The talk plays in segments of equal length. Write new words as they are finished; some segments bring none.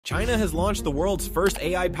China has launched the world's first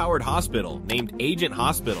AI-powered hospital, named Agent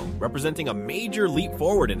Hospital, representing a major leap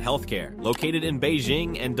forward in healthcare. Located in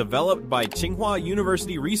Beijing and developed by Tsinghua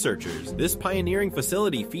University researchers, this pioneering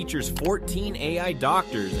facility features 14 AI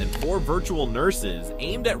doctors and 4 virtual nurses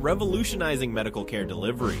aimed at revolutionizing medical care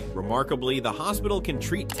delivery. Remarkably, the hospital can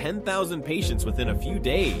treat 10,000 patients within a few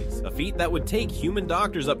days, a feat that would take human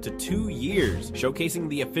doctors up to 2 years, showcasing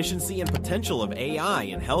the efficiency and potential of AI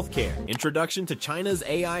in healthcare. Introduction to China's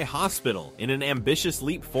AI hospital. In an ambitious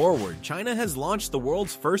leap forward, China has launched the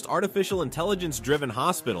world's first artificial intelligence-driven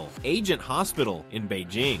hospital, Agent Hospital, in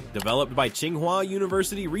Beijing. Developed by Tsinghua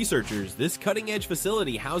University researchers, this cutting-edge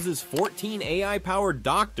facility houses 14 AI-powered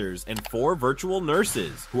doctors and 4 virtual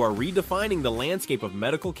nurses, who are redefining the landscape of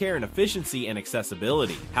medical care in efficiency and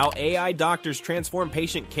accessibility. How AI doctors transform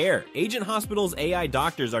patient care. Agent Hospital's AI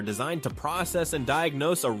doctors are designed to process and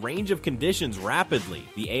diagnose a range of conditions rapidly.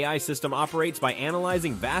 The AI system operates by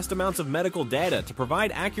analyzing vast amounts of medical data to provide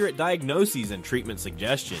accurate diagnoses and treatment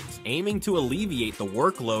suggestions, aiming to alleviate the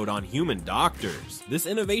workload on human doctors. This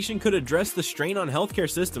innovation could address the strain on healthcare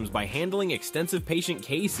systems by handling extensive patient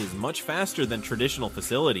cases much faster than traditional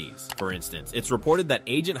facilities. For instance, it's reported that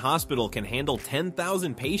Agent Hospital can handle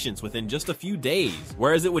 10,000 patients within just a few days,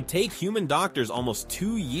 whereas it would take human doctors almost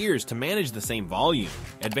 2 years to manage the same volume.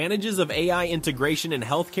 Advantages of AI integration in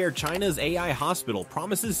healthcare. China's AI hospital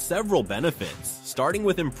promises several benefits, starting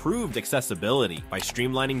with improved accessibility. By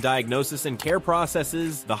streamlining diagnosis and care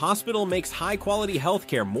processes, the hospital makes high-quality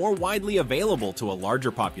healthcare more widely available to a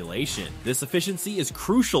larger population. This efficiency is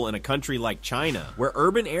crucial in a country like China, where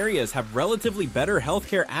urban areas have relatively better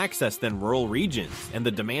healthcare access than rural regions, and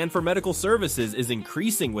the demand for medical services is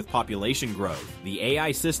increasing with population growth. The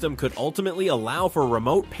AI system could ultimately allow for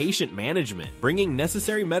remote patient management, bringing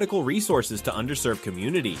necessary medical resources to underserved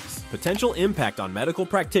communities. Potential impact on medical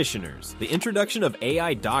practitioners. The introduction of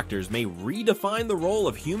AI doctors may redefine the role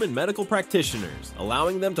of human medical practitioners,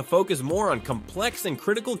 allowing them to focus more on complex and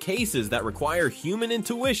critical cases that require human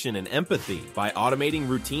intuition and empathy. By automating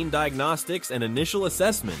routine diagnostics and initial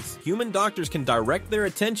assessments, human doctors can direct their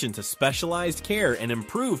attention to specialized care and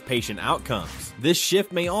improve patient outcomes. This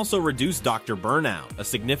shift may also reduce doctor burnout, a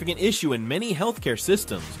significant issue in many healthcare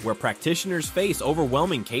systems where practitioners face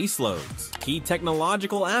overwhelming caseloads. Key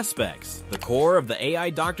technological aspects. The core of the AI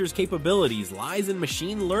doctor's capabilities lies in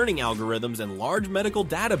machine learning algorithms and large medical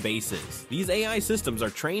databases. These AI systems are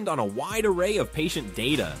trained on a wide array of patient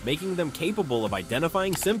data, making them capable of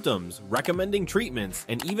identifying symptoms, recommending treatments,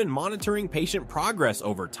 and even monitoring patient progress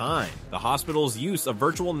over time. The hospital's use of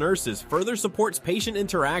virtual nurses further supports patient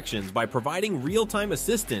interactions by providing real-time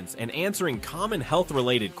assistance and answering common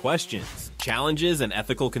health-related questions. Challenges and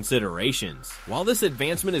ethical considerations. While this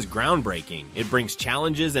advancement is groundbreaking, it brings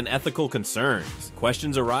challenges and ethical concerns.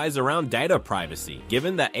 Questions arise around data privacy,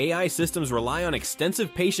 given that AI systems rely on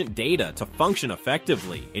extensive patient data to function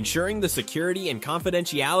effectively. Ensuring the security and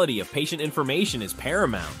confidentiality of patient information is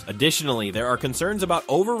paramount. Additionally, there are concerns about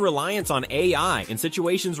over-reliance on AI in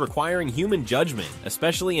situations requiring human judgment,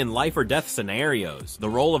 especially in life or death scenarios. The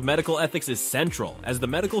role of medical ethics is central, as the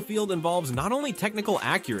medical field involves not only technical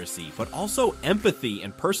accuracy, but also empathy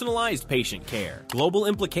and personalized patient care. Global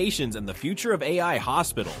implications and the future of AI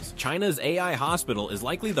hospitals. China's AI hospital is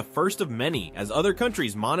likely the first of many as other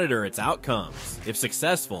countries monitor its outcomes. If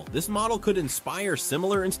successful, this model could inspire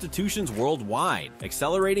similar institutions worldwide,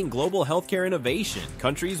 accelerating global healthcare innovation.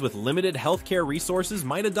 Countries with limited healthcare resources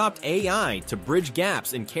might adopt AI to bridge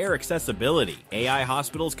gaps in care accessibility. AI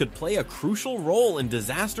hospitals could play a crucial role in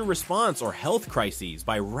disaster response or health crises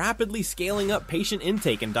by rapidly scaling up patient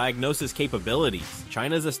intake and diagnosis capabilities.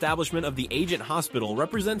 China's establishment of the Agent Hospital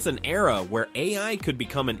represents an era where AI could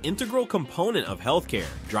become an integral component of healthcare,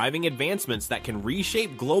 driving advancements that can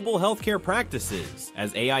reshape global healthcare practices.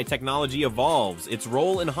 As AI technology evolves, its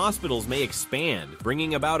role in hospitals may expand,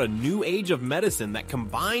 bringing about a new age of medicine that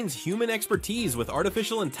combines human expertise with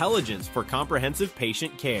artificial intelligence for comprehensive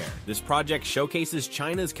patient care. This project showcases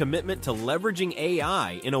China's commitment to leveraging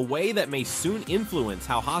AI in a way that may soon influence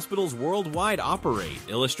how hospitals worldwide operate,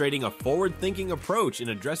 illustrating a forward-thinking approach in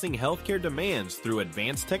addressing healthcare demands through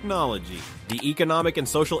advanced technology. The economic and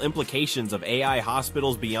social implications of AI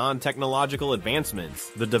hospitals beyond technological advancements.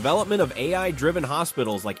 The development of AI-driven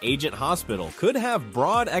hospitals like Agent Hospital could have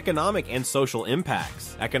broad economic and social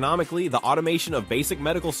impacts. Economically, the automation of basic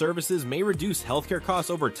medical services may reduce healthcare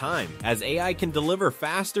costs over time, as AI can deliver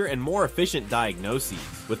faster and more efficient diagnoses.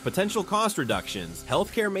 With potential cost reductions,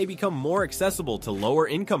 healthcare may become more accessible to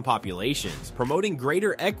lower-income populations, promoting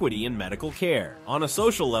greater equity in medical care. On a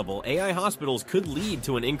social level, AI hospitals could lead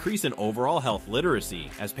to an increase in overall health literacy,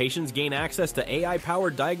 as patients gain access to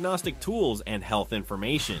AI-powered diagnostic tools and health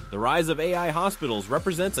information. The rise of AI hospitals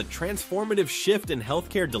represents a transformative shift in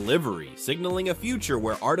healthcare delivery, signaling a future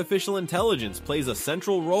where artificial intelligence plays a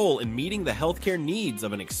central role in meeting the healthcare needs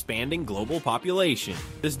of an expanding global population.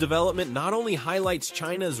 This development not only highlights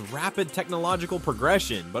China's rapid technological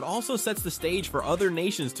progression, but also sets the stage for other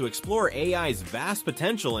nations to explore AI's vast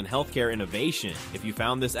potential in healthcare innovation. If you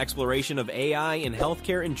found this exploration of AI in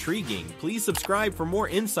healthcare intriguing, please subscribe for more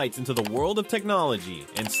insights into the world of technology,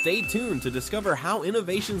 and stay tuned to discover how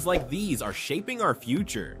innovations like these are shaping our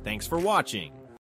future. Thanks for watching.